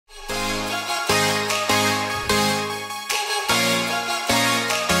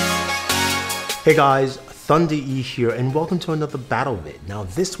Hey guys, Thunder E here and welcome to another battle vid. Now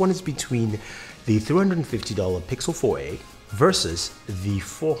this one is between the $350 Pixel 4a versus the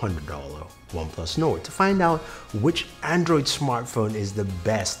 $400 Oneplus Nord to find out which Android smartphone is the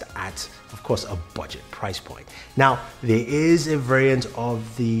best at, of course, a budget price point. Now there is a variant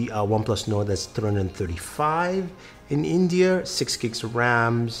of the Oneplus Nord that's $335 in India, 6 gigs of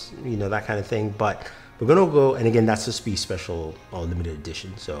RAMs, you know, that kind of thing, but we're gonna go, and again, that's just be special or limited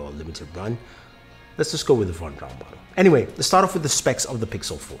edition, so limited run. Let's just go with the front round model. Anyway, let's start off with the specs of the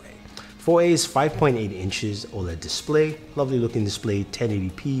Pixel 4a. 4a is 5.8 inches OLED display, lovely looking display,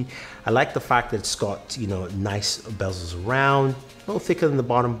 1080p. I like the fact that it's got, you know, nice bezels around, a little thicker than the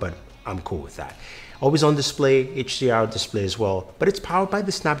bottom, but I'm cool with that. Always on display, HDR display as well, but it's powered by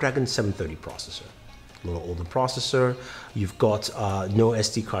the Snapdragon 730 processor. A little older processor, you've got no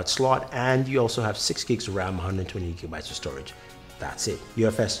SD card slot, and you also have 6 gigs of RAM, 128 gigabytes of storage. That's it,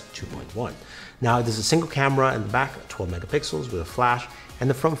 UFS 2.1. Now there's a single camera in the back, 12 megapixels with a flash, and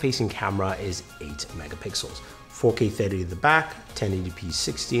the front-facing camera is 8 megapixels. 4K 30 in the back, 1080p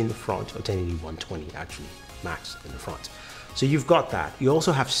 60 in the front, or 1080 120 actually, max in the front. So you've got that. You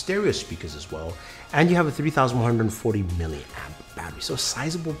also have stereo speakers as well, and you have a 3140 milliamp battery. So a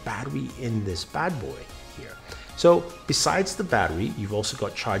sizable battery in this bad boy here. So besides the battery, you've also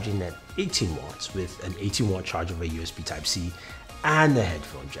got charging at 18 watts with an 18 watt charger via USB Type-C and a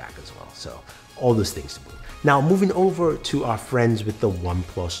headphone jack as well. So all those things to boot. Now moving over to our friends with the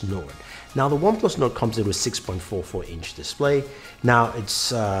OnePlus Nord. Now the OnePlus Nord comes in with 6.44 inch display. Now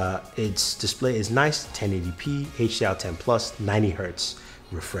its display is nice, 1080p, HDR10 plus, 90 Hertz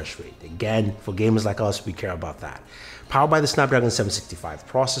refresh rate. Again, for gamers like us, we care about that. Powered by the Snapdragon 765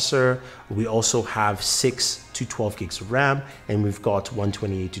 processor. We also have 6 to 12 gigs of RAM, and we've got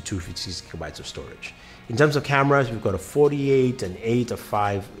 128 to 256 gigabytes of storage. In terms of cameras, we've got a 48, an 8, a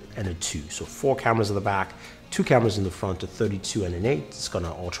 5, and a 2. So 4 cameras in the back, 2 cameras in the front, a 32 and an 8. It's got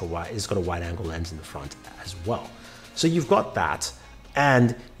an ultra wide, it's got a wide angle lens in the front as well. So you've got that,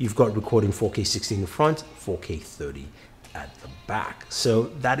 and you've got recording 4K 60 in the front, 4K 30 at the back. So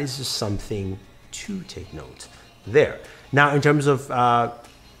that is just something to take note there. Now in terms of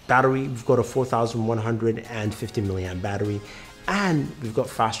battery, we've got a 4150 milliamp battery, and we've got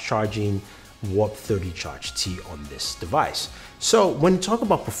fast charging Warp 30 Charge T on this device. So when you talk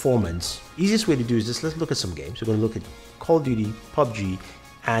about performance, easiest way to do is just let's look at some games. We're going to look at Call of Duty, PUBG,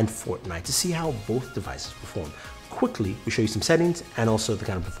 and Fortnite to see how both devices perform. Quickly, we show you some settings and also the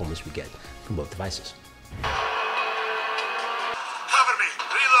kind of performance we get from both devices. Cover me,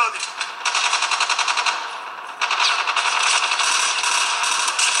 reloading.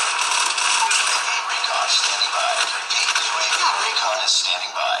 Recon standing by. Repeat, recon is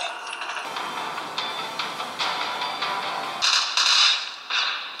standing by.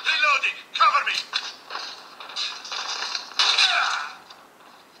 Reloading, cover me.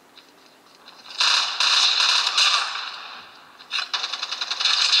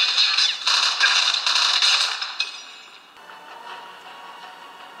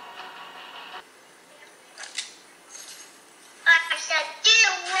 I said, get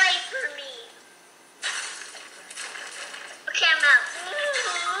away from me. Okay, I'm out.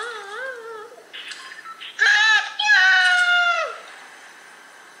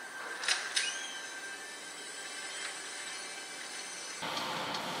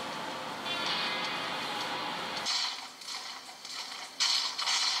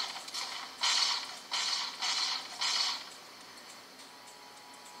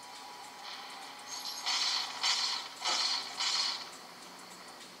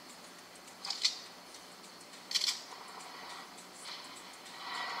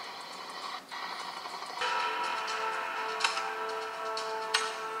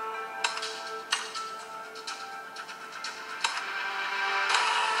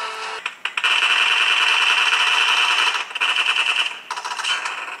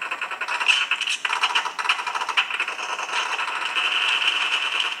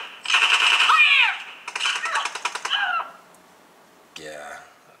 Yeah,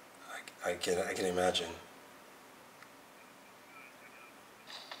 I can imagine.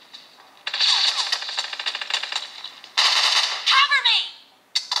 Cover me!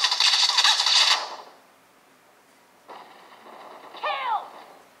 Kill!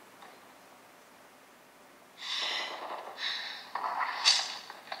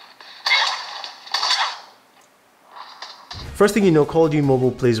 First thing you know, Call of Duty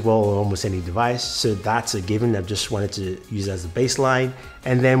Mobile plays well on almost any device, so that's a given. I just wanted to use it as a baseline.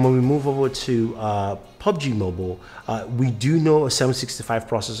 And then when we move over to PUBG Mobile, we do know a 765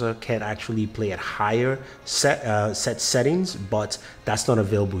 processor can actually play at higher set settings, but that's not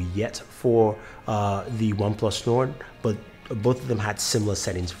available yet for the Oneplus Nord. But both of them had similar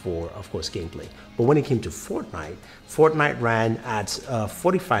settings for, of course, gameplay. But when it came to Fortnite ran at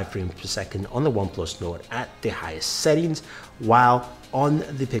 45 frames per second on the Oneplus Nord at the highest settings, while on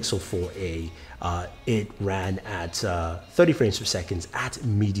the Pixel 4a, it ran at 30 frames per second at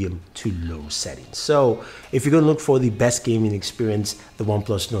medium to low settings. So if you're going to look for the best gaming experience, the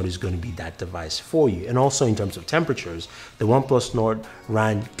Oneplus Nord is going to be that device for you. And also in terms of temperatures, the Oneplus Nord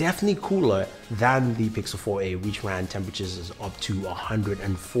ran definitely cooler than the Pixel 4a, which ran temperatures up to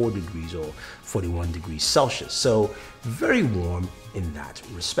 104 degrees or 41 degrees Celsius. So very warm in that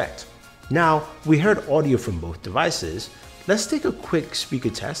respect. Now, we heard audio from both devices. Let's take a quick speaker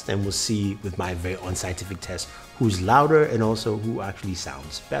test and we'll see with my very unscientific test who's louder and also who actually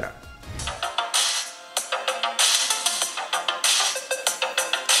sounds better.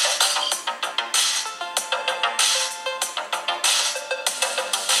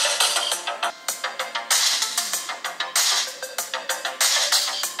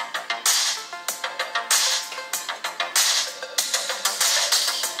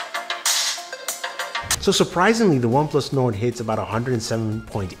 So surprisingly, the Oneplus Nord hits about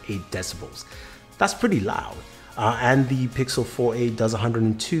 107.8 decibels. That's pretty loud. And the Pixel 4a does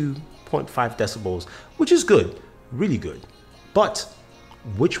 102.5 decibels, which is good, really good. But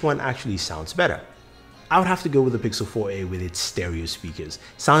which one actually sounds better? I would have to go with the Pixel 4a with its stereo speakers,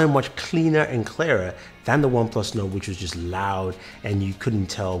 sounding much cleaner and clearer than the Oneplus Nord, which was just loud and you couldn't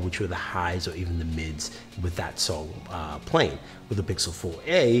tell which were the highs or even the mids with that song playing. With the Pixel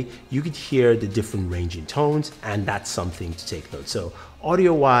 4a, you could hear the different range in tones, and that's something to take note. So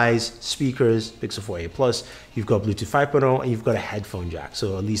audio-wise, speakers, Pixel 4a Plus, you've got Bluetooth 5.0 and you've got a headphone jack.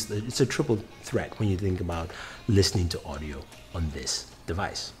 So at least it's a triple threat when you think about listening to audio on this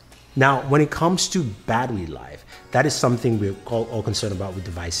device. Now, when it comes to battery life, that is something we're all concerned about with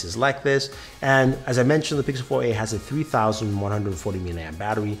devices like this. And as I mentioned, the Pixel 4a has a 3,140 milliamp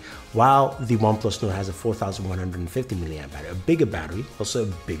battery, while the OnePlus Nord has a 4,150 milliamp battery, a bigger battery, also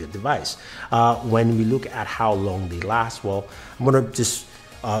a bigger device. When we look at how long they last, well, I'm gonna just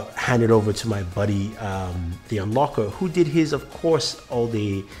hand it over to my buddy, the Unlocker, who did his, of course,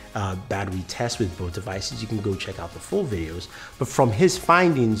 all-day battery test with both devices. You can go check out the full videos. But from his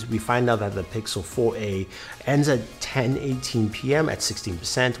findings, we find out that the Pixel 4a ends at 10:18 p.m. at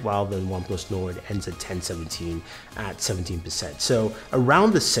 16%, while the OnePlus Nord ends at 10:17 at 17%. So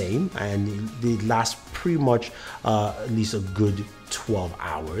around the same, and they last pretty much at least a good 12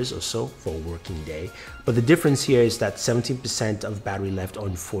 hours or so for a working day. But the difference here is that 17% of battery left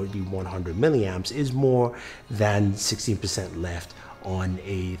on 4100 milliamps is more than 16% left on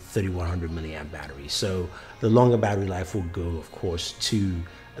a 3100 milliamp battery. So the longer battery life will go, of course, to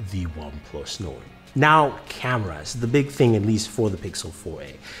the OnePlus Nord. Now, cameras, the big thing, at least for the Pixel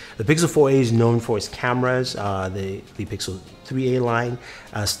 4a. The Pixel 4a is known for its cameras. The Pixel 3a line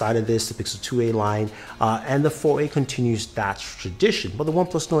started this, the Pixel 2a line, and the 4a continues that tradition. But the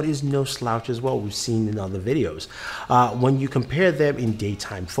OnePlus Nord is no slouch as well. We've seen in other videos. When you compare them in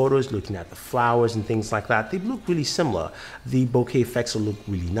daytime photos, looking at the flowers and things like that, they look really similar. The bokeh effects look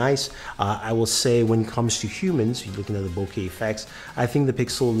really nice. I will say when it comes to humans, you're looking at the bokeh effects, I think the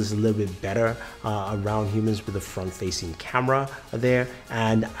Pixel is a little bit better around humans with the front-facing camera there.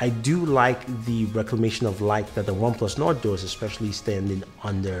 And I do like the reclamation of light that the OnePlus Nord does, especially standing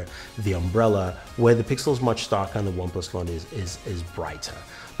under the umbrella, where the Pixel is much darker and the OnePlus Nord is brighter.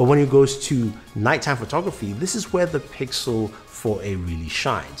 But when it goes to nighttime photography, this is where the Pixel 4a really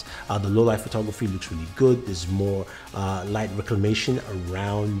shines. The low light photography looks really good. There's more light reclamation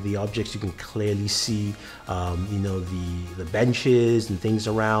around the objects. You can clearly see, you know, the benches and things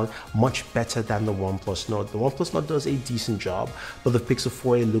around, much better than the OnePlus Nord. The OnePlus Nord does a decent job, but the Pixel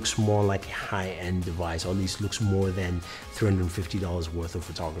 4a looks more like a high-end device, or at least looks more than $350 worth of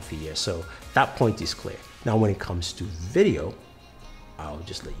photography here. So that point is clear. Now, when it comes to video, I'll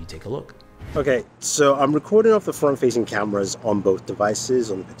just let you take a look. Okay, so I'm recording off the front-facing cameras on both devices,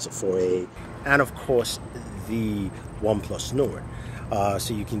 on the Pixel 4a and of course the OnePlus Nord.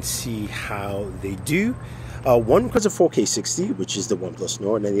 So you can see how they do. One records at 4K 60, which is the OnePlus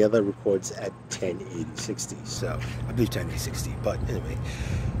Nord, and the other records at 1080 60. So I believe 1080 60, but anyway.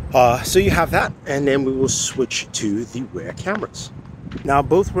 So you have that, and then we will switch to the rear cameras. Now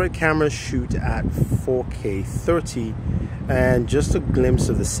both rear cameras shoot at 4K 30, and just a glimpse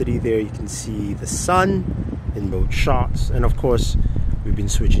of the city there. You can see the sun in both shots. And of course, we've been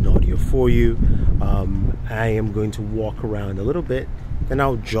switching audio for you. I am going to walk around a little bit, then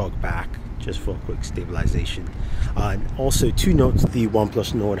I'll jog back just for a quick stabilization. And also, two notes: the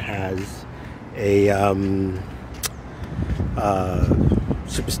Oneplus Nord has a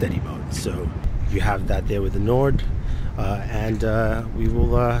super steady mode, so you have that there with the Nord. And we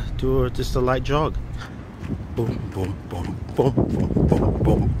will do just a light jog. Boom, boom, boom, boom, boom, boom,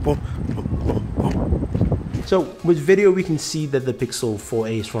 boom, boom, boom, boom. So with video, we can see that the Pixel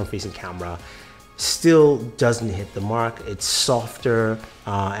 4a's front-facing camera still doesn't hit the mark. It's softer,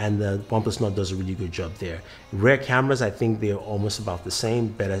 and the Oneplus Nord does a really good job there. Rear cameras, I think they're almost about the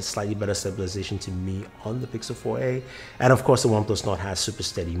same, slightly better stabilization to me on the Pixel 4a. And of course, the Oneplus Nord has super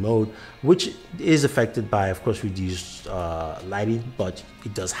steady mode, which is affected by, of course, reduced lighting, but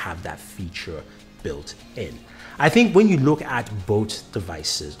it does have that feature built in. I think when you look at both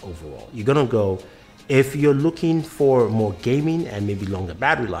devices overall, you're gonna go, if you're looking for more gaming and maybe longer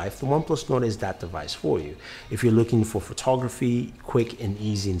battery life, the Oneplus Nord is that device for you. If you're looking for photography, quick and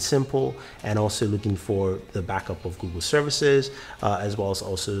easy and simple, and also looking for the backup of Google services, as well as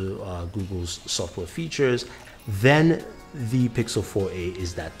also Google's software features, then the Pixel 4a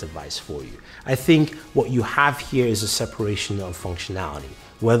is that device for you. I think what you have here is a separation of functionality,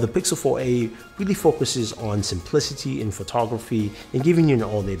 where the Pixel 4a really focuses on simplicity in photography and giving you an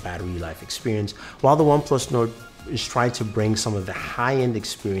all-day battery life experience, while the Oneplus Nord is trying to bring some of the high-end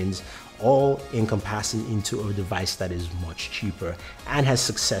experience all encompassing into a device that is much cheaper and has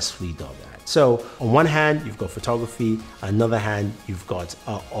successfully done that. So on one hand, you've got photography, on another hand, you've got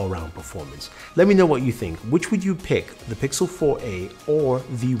all-round performance. Let me know what you think. Which would you pick, the Pixel 4a or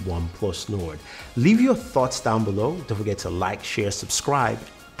the Oneplus Nord? Leave your thoughts down below. Don't forget to like, share, subscribe,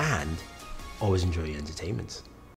 and always enjoy your entertainment.